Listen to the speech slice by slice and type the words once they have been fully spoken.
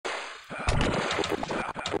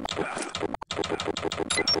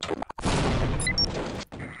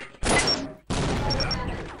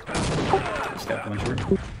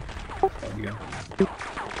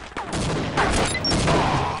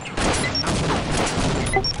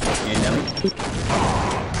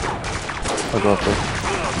I'll go up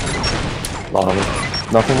there. Long.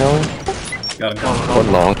 Nothing really? Got him.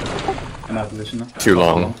 One long. I'm out of position now. Too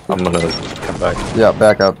long. I'm gonna come back. Yeah,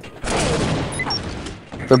 back up.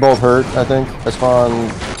 They're both hurt, I think. I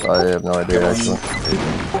spawned. I have no idea actually.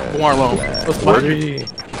 More low.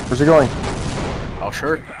 Where's he going? Oh,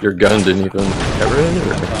 sure. Your gun didn't even get rid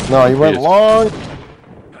of it? No, he went long.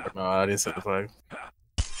 No, I didn't set the flag.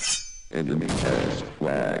 Enemy has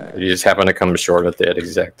flag. You just happen to come short at that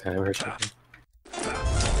exact time or something.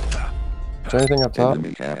 Is there anything up top?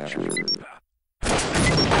 Enemy captured.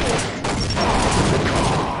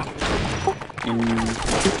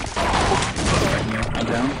 I'm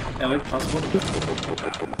down. Ellie, possible?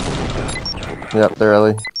 Yep, there,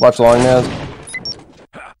 Ellie. Watch long, Naz.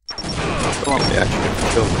 Come on, they actually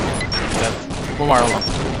killed me. One more long.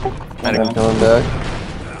 I'm coming back.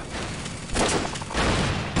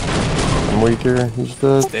 I'm weaker. He's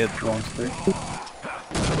dead. Dead. Long straight.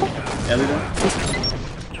 Ellie down?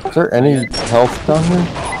 Is there any health down here?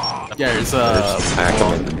 Yeah, there's Pack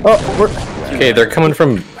them. Oh, Okay, they're coming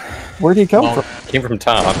from. where'd he come from? Came from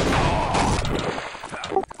top.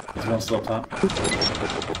 Is one still up top?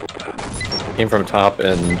 Came from top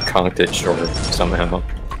and conked it short somehow.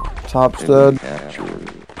 Top's dead. Captured.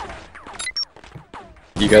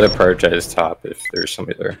 You gotta prioritize top if there's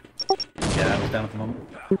somebody there. Yeah, I was down at the moment.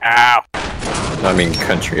 ow. I mean,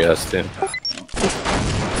 country has to.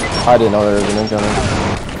 I didn't know there was an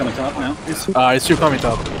incoming. Coming top now. It's two coming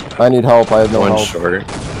top. I need help. I have no One help. short.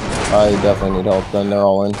 I definitely need help. Then they're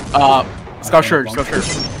all in. Scout shirt, scout shirt.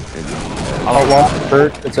 Oh, long.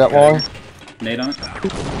 Hurt. It's that long. Nade on it.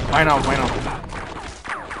 Why not? Why not?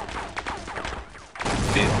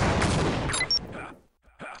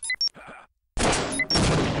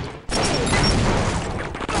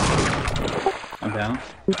 I'm down.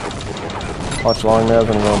 Watch long, Naz.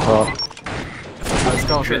 I'm going top.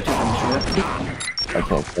 Scout shirt. Short, from short. I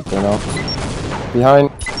can't get there now. Behind.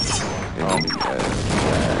 Enemy has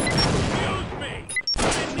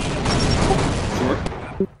Short.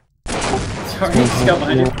 Sorry, scout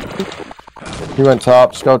behind you. He went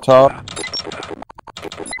top. Just go top.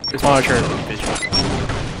 There's one more shirt. Bitch.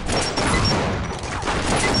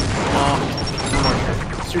 One more shirt.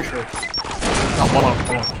 It's two shirt. No, one on.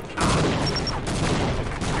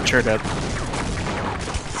 Shirt dead.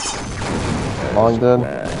 Long dead.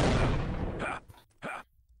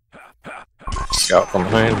 Scout from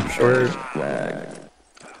behind, short. flag.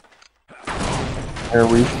 They're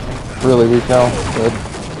weak. Really weak now. Good.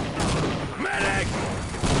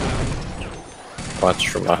 Watch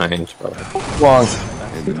from behind, brother. Long.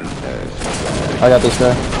 Enemy has I got this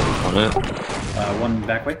guy. On it. One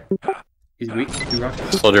back way. He's weak. Two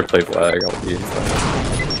rockets. Soldier play flag, I'll be flag.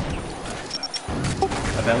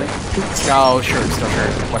 A belly. Scout shirt, scout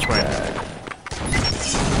shirt. Watch my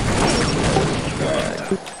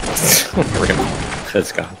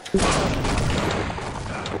It's gone.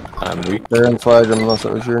 I'm weak. They're in flag unless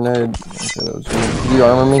it was your nade. Okay, that was you. Did you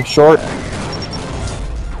armor me? Short.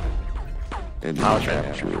 Enemy I'll try.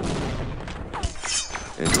 captured.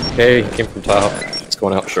 Okay, he came from top. It's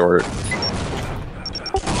going out short.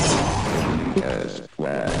 Enemy has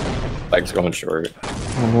flag. Flag's going short.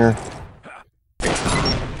 I'm here.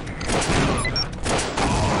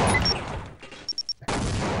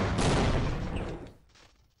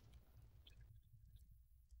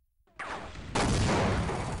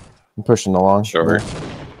 I'm pushing along. Short.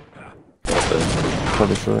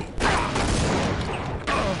 Pretty short.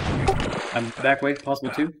 I'm back way.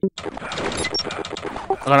 Possible two.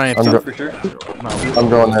 I'm gonna I'm, Two go for sure. no. I'm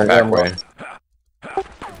going there. Back Yeah, way.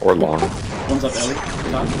 Or long. One's up Ellie.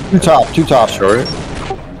 Top. Two top. Two top. Short.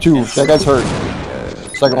 Two. That guy's hurt.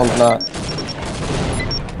 Second one's not.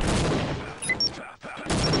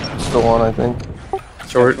 Still one, I think.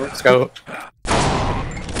 Short. Scout.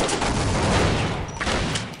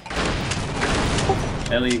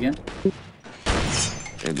 Ellie again.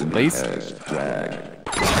 Enemy Please? has flag.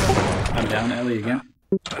 I'm down. Ellie again.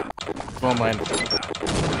 One mine.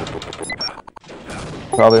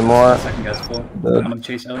 Probably more. Second guy's full. Dead. I'm gonna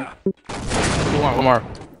chase Ellie. One more.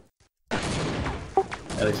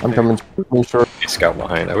 Ellie's I'm clear. coming me short. Scout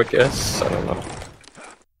behind, I would guess. I don't know.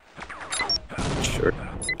 Sure.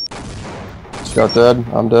 Scout dead.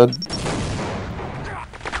 I'm dead.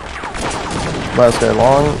 Last guy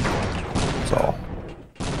long. That's all.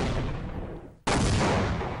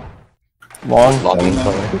 Long. Long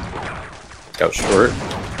play. Scout short.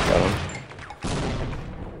 Got him.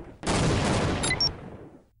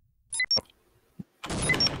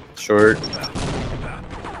 Short.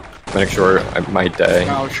 Make sure I might die.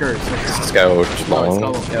 Oh, sure. Scout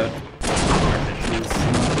long. Scout.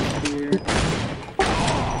 Here.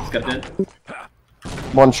 Scout dead.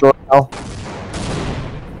 One short now.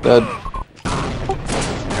 Dead. Got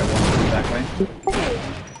one back way.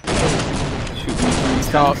 Shoot me.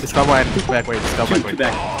 Scout wide. Back way. Scout Two back way.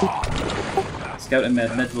 back. Scout and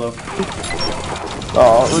med's low.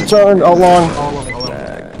 Oh, return. Oh, long. All of them.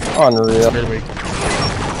 Unreal. Really weak.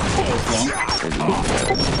 Long. Oh,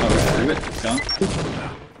 we're through it. It's gone.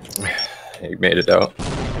 He made it out.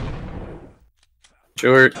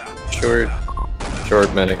 Short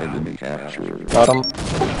medic. Enemy captured. Got him.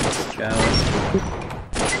 Scout.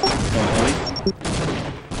 Going early.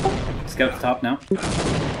 Scout top now.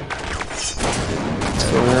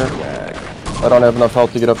 Still here. I don't have enough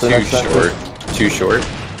health to get up there Too next sector. short. Too short.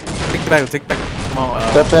 Take back. Take back. Come on.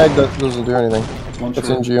 That bag that doesn't do anything. One That's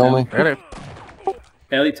short. NG only. Ready?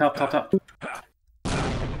 Ellie top.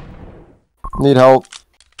 Need help.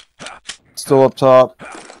 Still up top.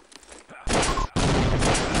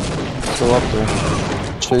 Still up there.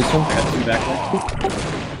 Chase him. I got two back there.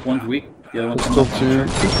 One's weak. The other one's There's still two.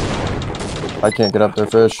 I can't get up there,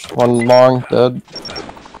 fish. One long, dead.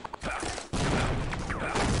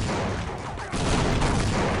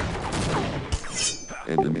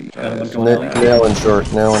 Enemy Got one has going Ellie. Nail and short.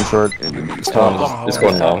 enemy It's going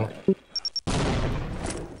long.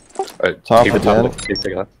 Alright, Top keep it again. top. Keep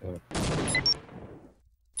taking left.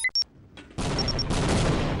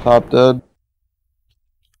 Top dead.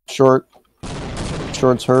 Short.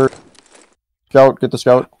 Short's hurt. Scout, get the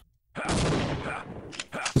scout.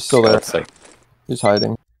 He's still there. It's like He's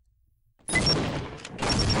hiding.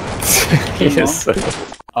 he is.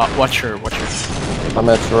 Watch her. I'm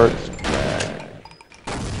at short.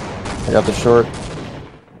 I got the short.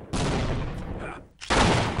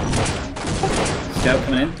 Scout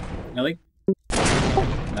coming in. Ellie.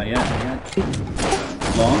 Not yet.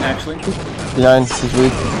 Long actually. Behind. He's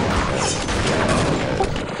weak.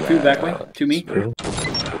 Two back way. Two me.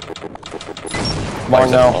 Long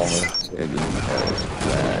now. enemy has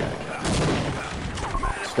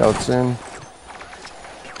Scout's in.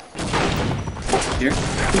 Here.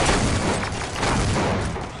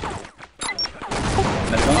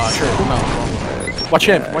 Med one. Sure. No. Watch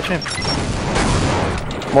him.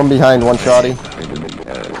 One behind, one shotty. enemy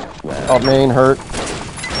has Out main, hurt.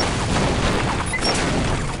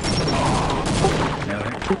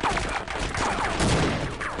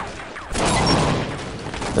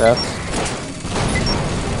 That's.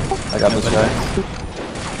 I got this guy.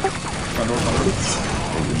 Front door.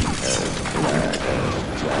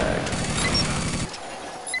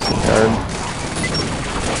 Guard.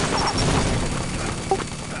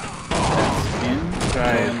 In.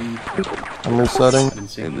 Right. I'm resetting. Didn't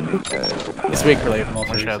see. enemy has It's weak, really. I'm also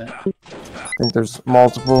One shot. reset. I think there's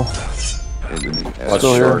multiple. enemy has Watch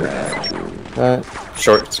Still short. here. Alright.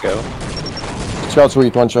 Short scout. Scout's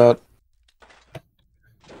weak, one shot.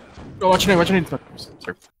 Oh, watch your name.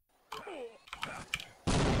 Sorry.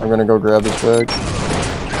 I'm gonna go grab this bag.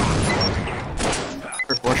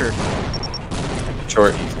 Watch her.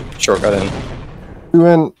 Short got in. You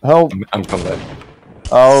in? Help! I'm coming back.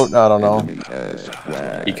 Out? I don't know. enemy has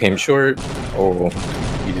He came short. Oh,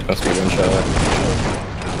 he must be one shot.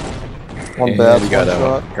 One And bad, he got one out.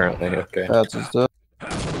 shot. Apparently, okay. Bats is dead.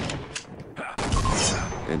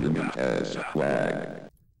 enemy has flag.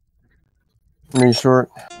 Me short.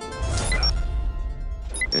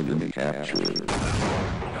 Enemy captured.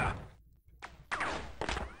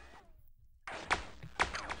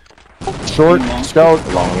 Short. Scout.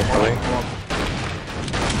 Long probably.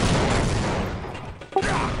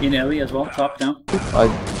 In Ellie as well. Top down. I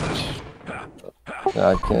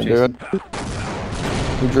can't do it.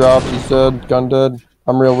 He dropped, he's dead, gun dead.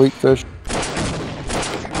 I'm real weak, fish.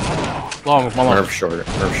 Long. Nerf short.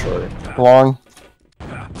 Long.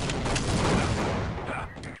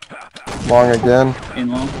 Long again. In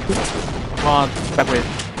long. Come on. Back way.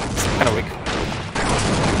 Kind of weak.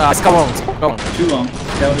 Scout long. Too long.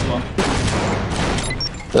 Scout as well.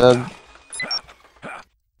 Dead.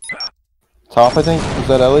 Top, I think. Is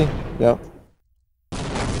that Ellie? Yep.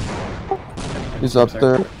 He's up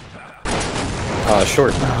there.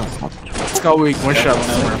 Short. Scout weak. One shot.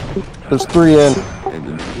 There's three in.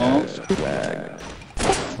 Enemy Long. has flag.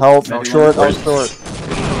 Help. Maybe Short, one. I'm short.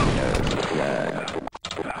 Enemy has flag.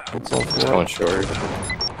 It's all It's four. going short.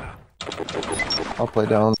 I'll play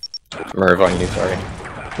down. Merv on you, sorry.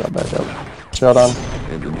 Got back up. Shot on.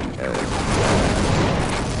 Enemy has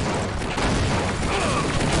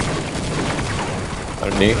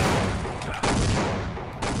Underneath.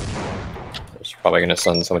 It's probably gonna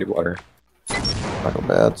send somebody water. Michael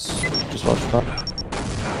Bats. Just watch front.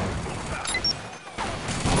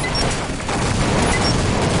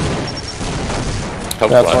 Help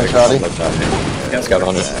That's one flag. shotty. Scout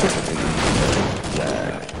on it.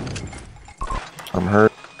 I'm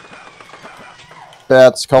hurt.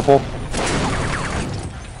 Bats, couple.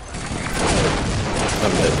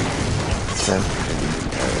 I'm dead. Okay.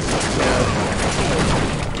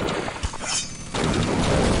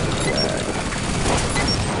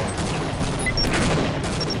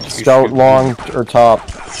 Scout long or top.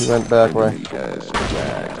 He went back way. In long.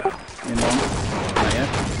 Not yet.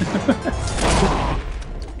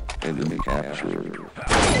 Enemy captured.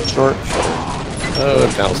 Short.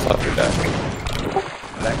 Oh, now stop your back.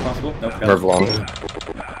 Back possible? Nope. got Merv it. long.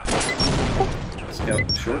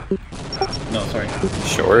 Scout short. No, sorry.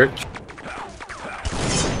 Short.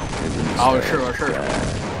 Oh, sure, sure.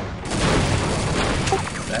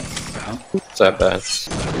 That's What's that bats?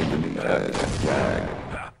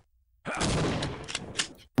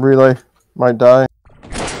 Relay. Might die.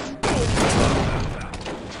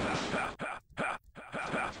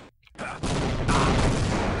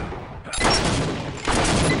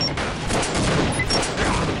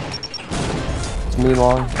 It's me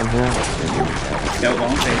long. I'm here. Scout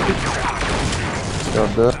long. Thank you.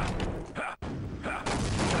 Scout dead.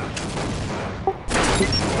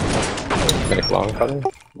 Medic long probably.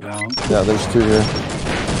 Long. Yeah, there's two here.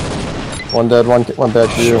 One dead, one back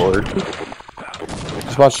to you. Short.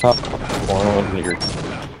 Just watch top. One. You're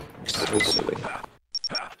so silly.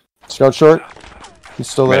 Scout short. He's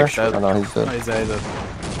still there? Medic dead. Oh no, he's Oh, dead. he's either.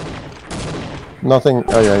 Nothing.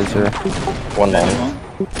 Oh yeah, he's here. One Back in long. long.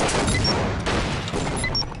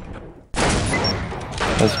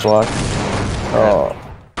 Nice block. Oh.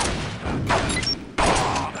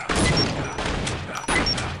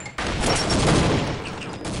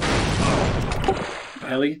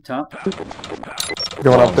 Ellie, top.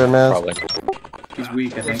 Going Long, up there, man. Probably. He's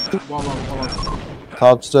weak, I think. One long.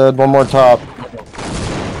 Top's dead. One more top.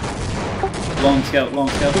 Long scout, long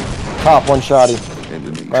scout. Top, one shotty.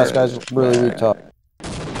 Enemy Last guy's really weak top.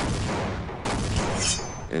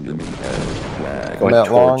 Enemy has flag. Going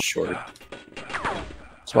that long. towards short.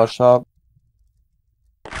 Let's watch top.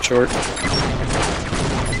 Short.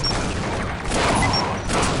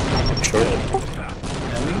 Short.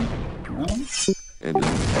 Ellie? No? Enemy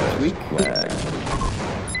has Weak? flag.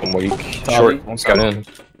 I'm weak. Probably. Short. Scout in.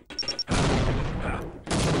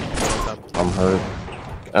 I'm hurt.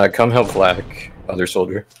 Come help flag. Other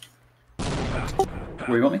soldier.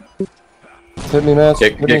 Where you want me? Hit me, man.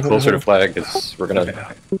 Get closer to flag because we're gonna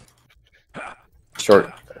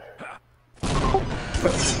short.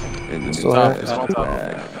 Enemy Still Top hurt. is all top.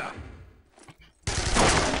 flag.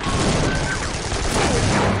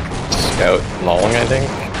 Scout long, I think.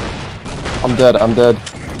 I'm dead. I'm dead.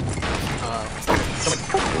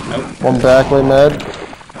 Nope. One back way med.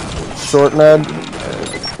 Short med.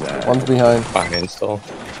 One's behind. Behind still. Up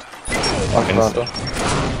Behind front. still.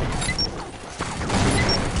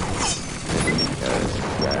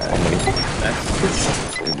 That's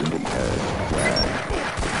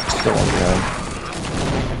Still one behind.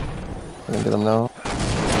 Gonna get him now.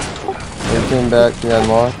 18 back behind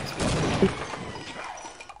long.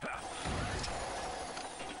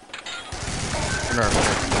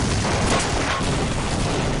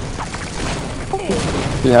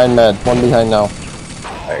 Behind med. One behind now.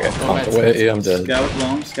 I got pumped away. I'm dead. scout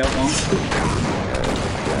long, scout long.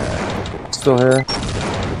 Still here.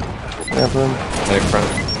 Ramping. Medic front.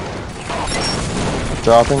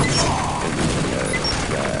 Dropping.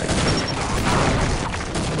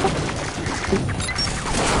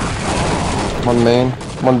 One main.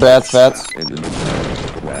 One bats. That's in.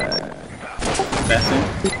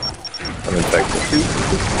 I'm infected.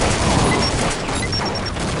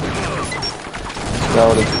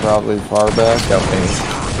 Scout is probably far back. Scout main.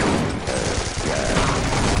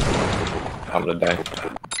 I'm gonna die.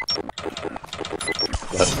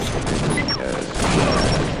 Left.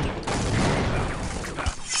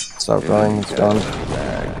 Stop running. It's done.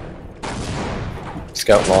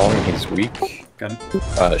 Scout long. He's weak. Got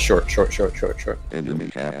him. Short. Enemy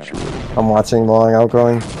captured. I'm watching long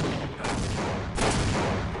outgoing.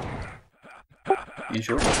 In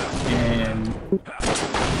short. And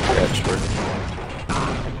Yeah, short.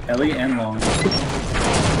 Ellie and long.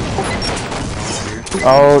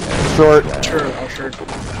 Out. Short. Sure, oh, sure.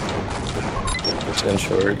 In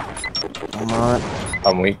short. I'm not.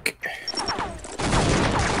 I'm weak.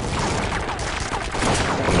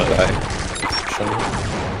 I'm gonna die. Show me.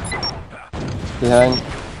 Behind.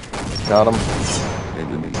 Got him.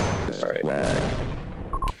 Enemy has Alright. flag.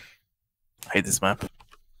 I hate this map.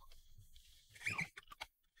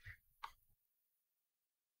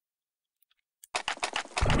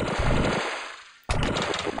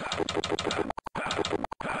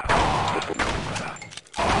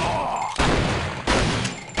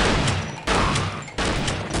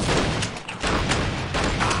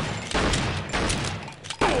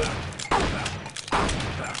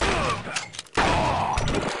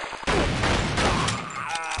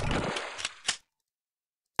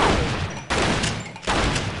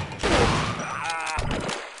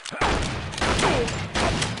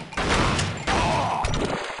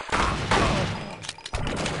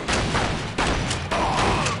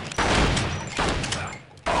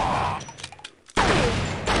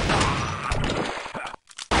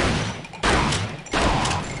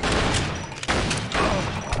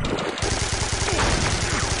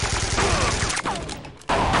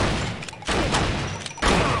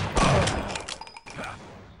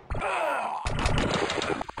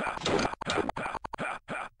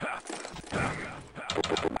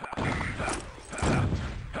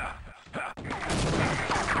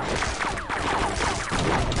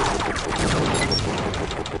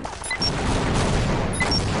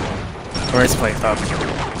 Or is playing top?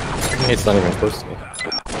 It's not even close to me.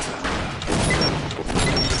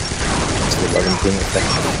 It's the bug team effect.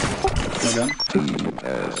 No gun.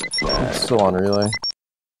 It's still on relay.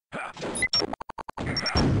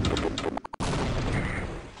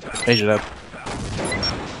 Mage it up.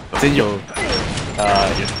 Then you'll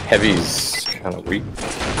Heavy's kind of weak.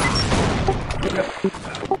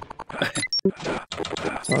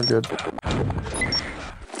 It's all good.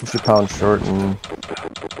 We should pound short and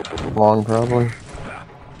long, probably.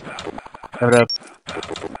 have it up.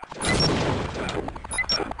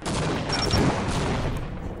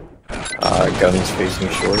 Guns facing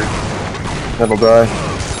short. That'll die.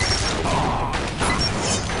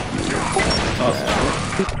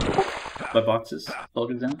 By boxes.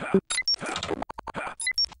 Bulges down.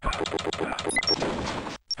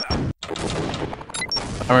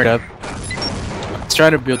 Armored up. Let's try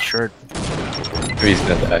to build short. Heavy's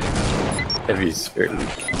gonna die. Heavy's very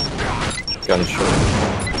weak. Gun short.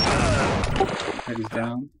 Heavy's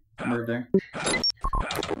down. Move there.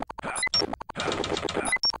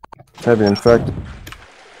 Heavy infected.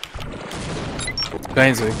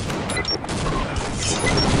 Guys weak.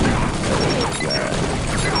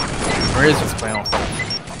 Where is this playing off?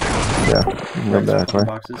 Yeah, you can go back way.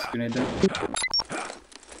 Boxes. Grenade there.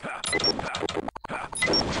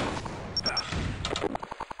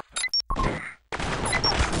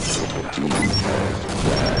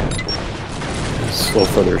 Slow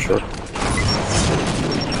further short.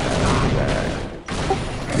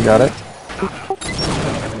 You got it?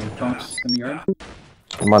 Trunks in the yard.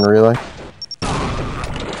 I'm on relay.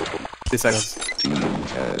 2 seconds.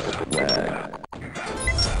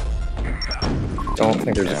 Don't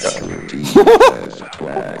think there's a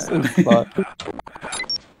gun. Spot.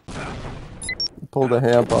 Pull the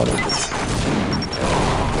hamp on it.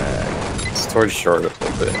 It's towards short a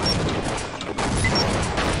little bit.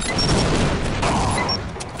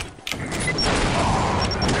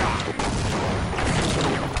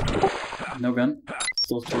 No gun.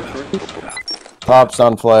 Still short. Top's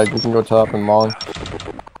on flag. We can go top and long.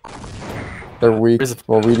 They're weak. Where's the-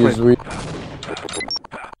 Well, weed is weak.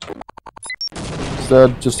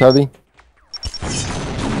 Instead, just heavy.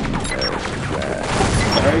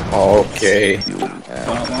 Sorry. Okay.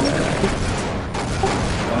 One out long.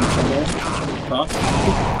 One single. Top.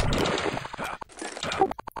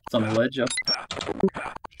 It's on the ledge up.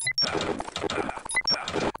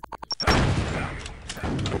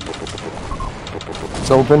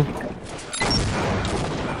 It's open.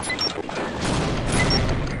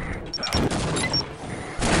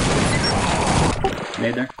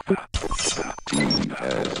 Made there.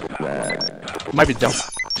 Might be dumb.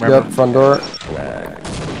 Yep, front door. A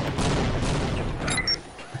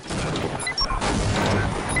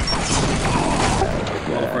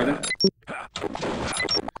little further.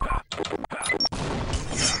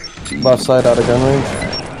 Left side out of gun range.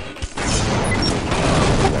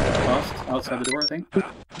 Crossed. Outside the door, I think.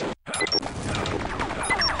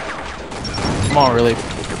 Come on, really.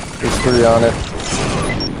 There's 3 on it.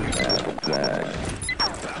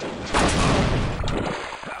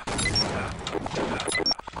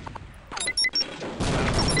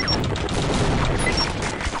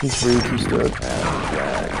 He's weak, he's dead.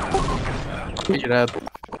 Mage it up.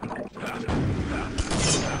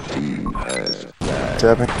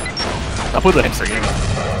 Tapping. I'll put the hamster game.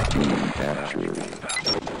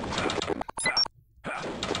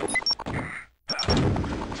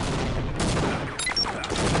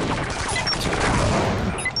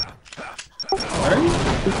 Alright.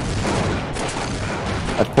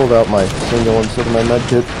 I pulled out my single instead of my med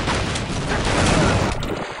kit.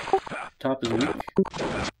 Top is weak.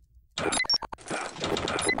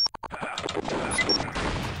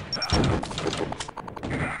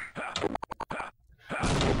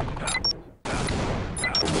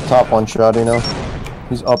 Top one shot, you know.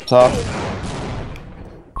 He's up top.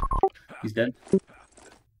 He's dead.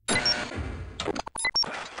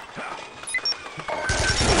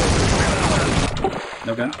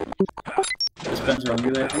 No gun. Dispenser on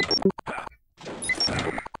relay, I think.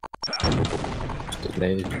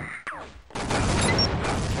 Nade.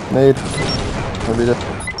 Nade. I'll beat it.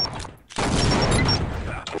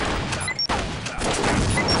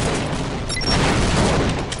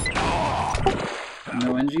 No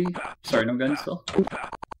NG. Sorry, no gun still.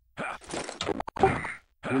 I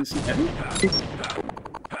didn't see heavy.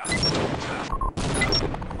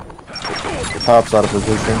 Top's out of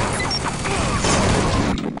position.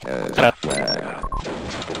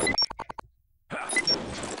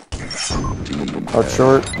 Out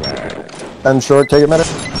short. End short, take it medic.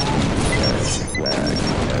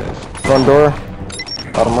 Front door.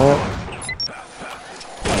 Bottom ramp.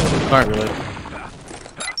 Not really.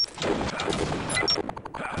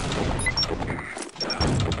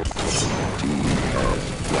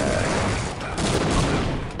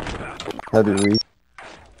 Heavy weak.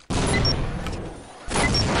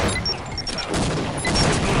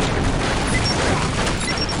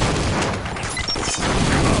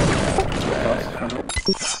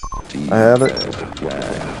 I have it.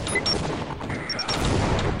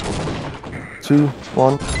 2,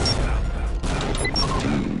 1.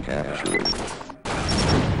 Team captured.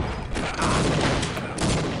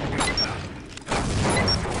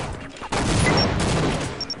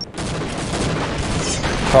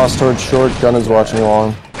 Toss towards short. Gun is watching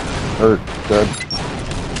long. Hurt. Dead.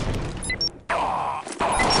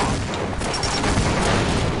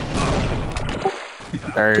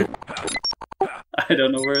 Alright. I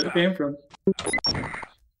don't know where it came from.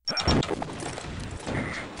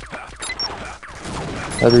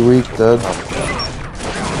 Heavy weak. Dead.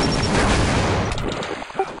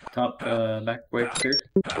 Top, back way clear.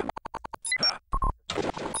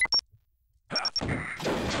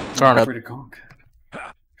 Turn up. Where to conk?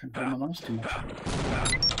 Trying to play my mouse too much. I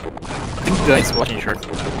think the guy's watching short.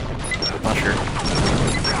 Not sure.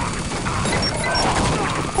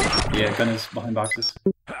 Yeah, gun is behind boxes.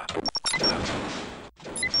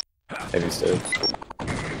 Heavy's dead.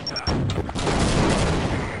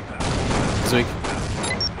 This week.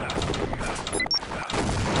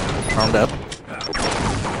 Armed up.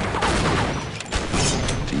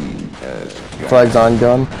 Team has Flags on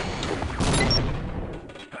gun.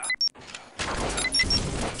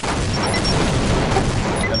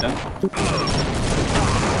 Gun down.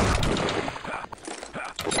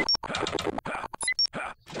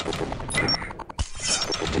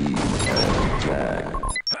 team has flag.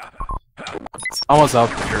 It's almost up.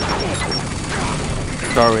 Sure.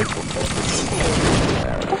 Sorry.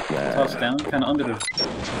 Toss down, kind of under the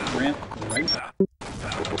ramp, right?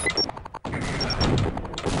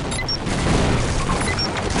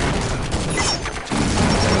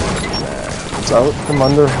 It's out from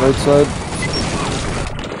under. Right side.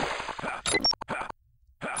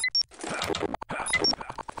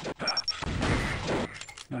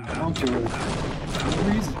 Wrong too early. For no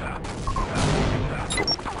reason.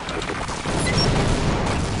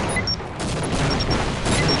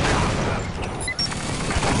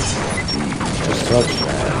 Just touch.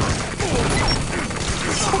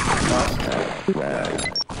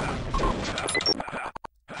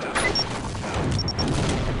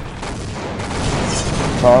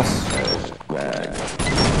 Toss.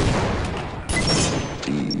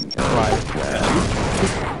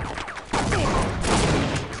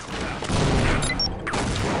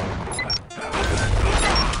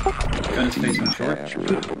 Gun is facing short.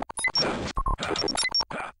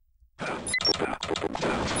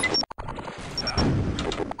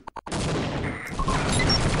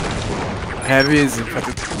 Heavy is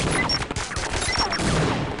infected.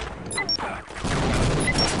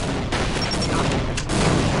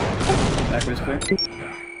 Backwards clear.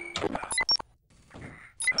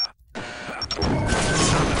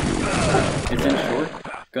 It's in short.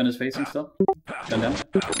 Gun is facing still. Gun down.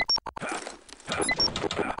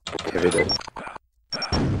 Heavy dead.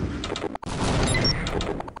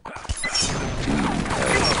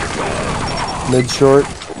 Mid short.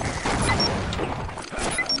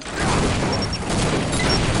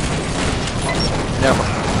 No.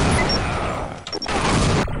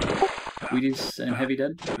 Wheaties and heavy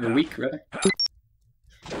dead. Or weak, rather.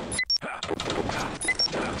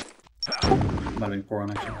 Might have been 4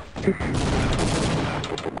 on actually.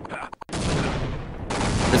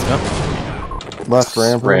 Let's go. Left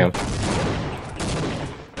ramp. Ramp.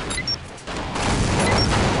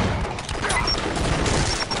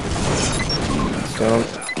 Down.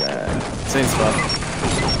 Same spot.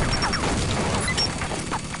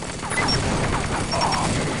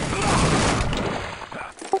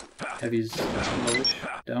 Heavy's lowish.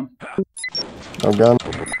 Down. No gun.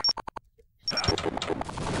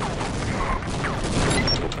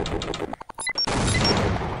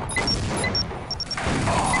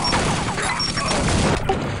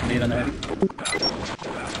 Nade on the heavy.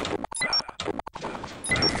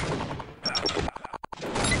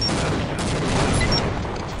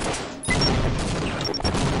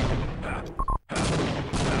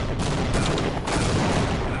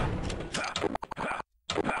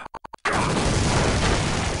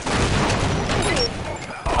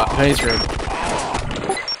 Penny's red.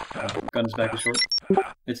 Gun is back to short.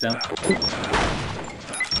 It's down.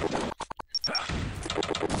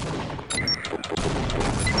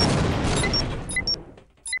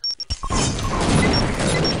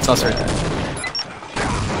 Saucer.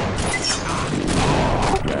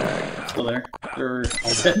 still there. They're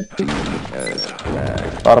all dead.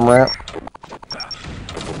 Bottom ramp.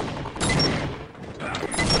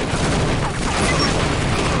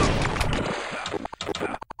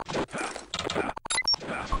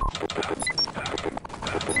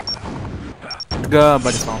 Go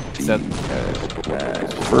by the spawn. Set.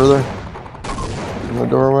 Further. In the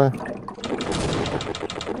doorway.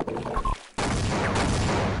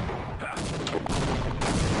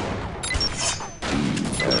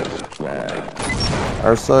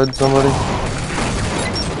 Our side, somebody.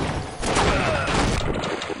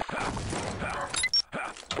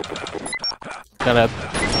 Got it.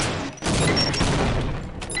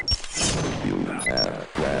 You have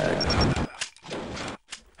flagged.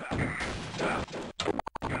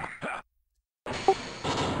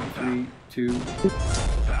 3, 2.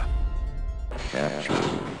 Capture.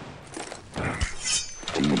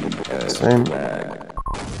 Team has Same. flagged.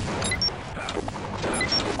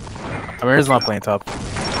 Amira's not playing top.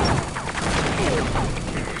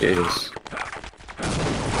 Jesus.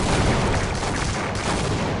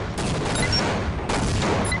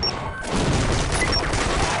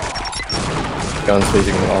 Gun's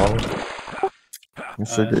facing long. You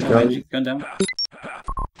should get No gun. magic, gun down.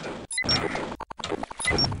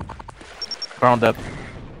 Ground up.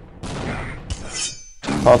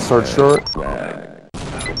 Hot start short. Flagged.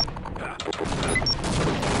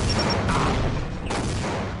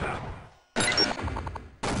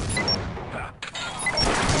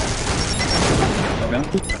 No gun.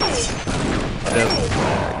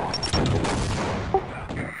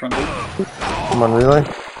 Front door. Come on, relay.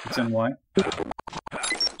 It's in Y.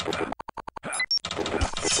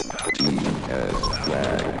 Team has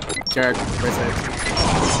flagged. Jared, right side.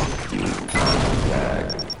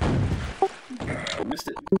 Missed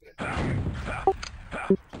it.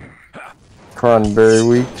 Cron very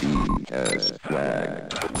weak. Team has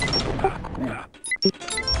flagged. Man.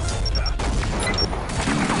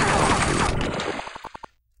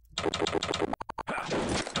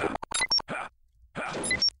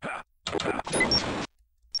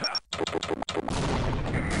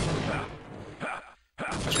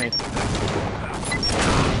 Watch me.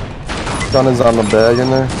 Gun is on the bag in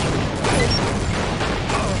there.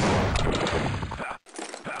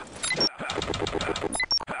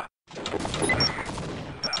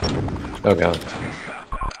 Oh god.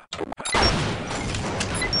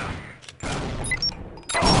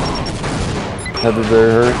 Heavy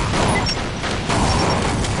very hurt.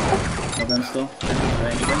 No gun still.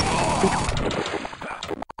 Any gun?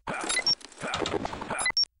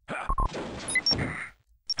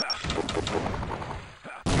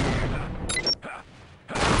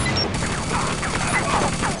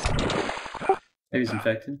 Maybe he's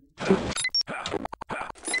infected.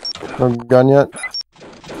 No gun yet.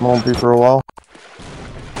 Won't be for a while.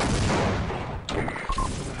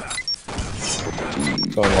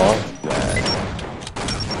 Going long.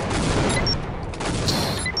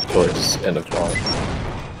 Towards end of long.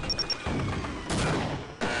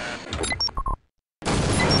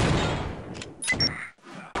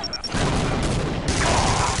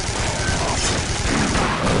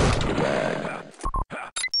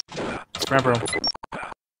 Ramp room.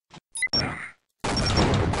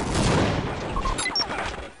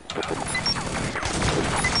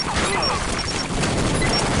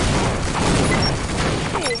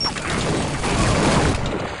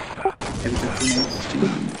 Maybe took 2 minutes. Team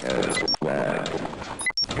has flagged.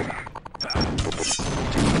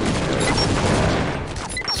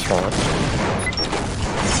 Strong.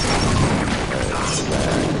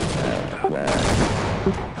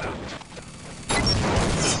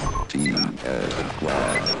 Team has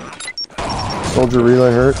flagged. Soldier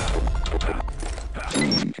relay hurt.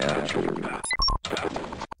 Team captured.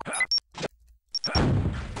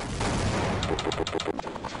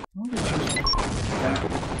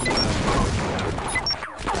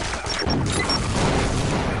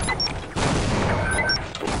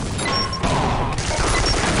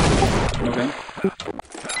 No gun.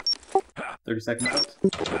 30 seconds left.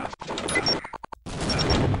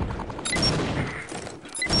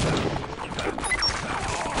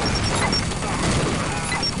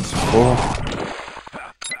 Cool.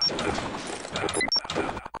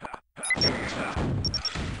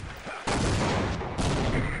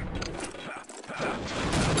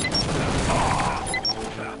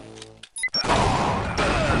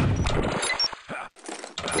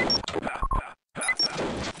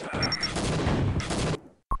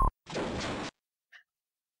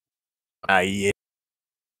 Ah, yeah.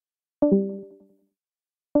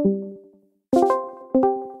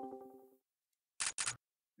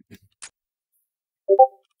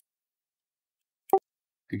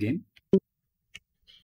 Good game.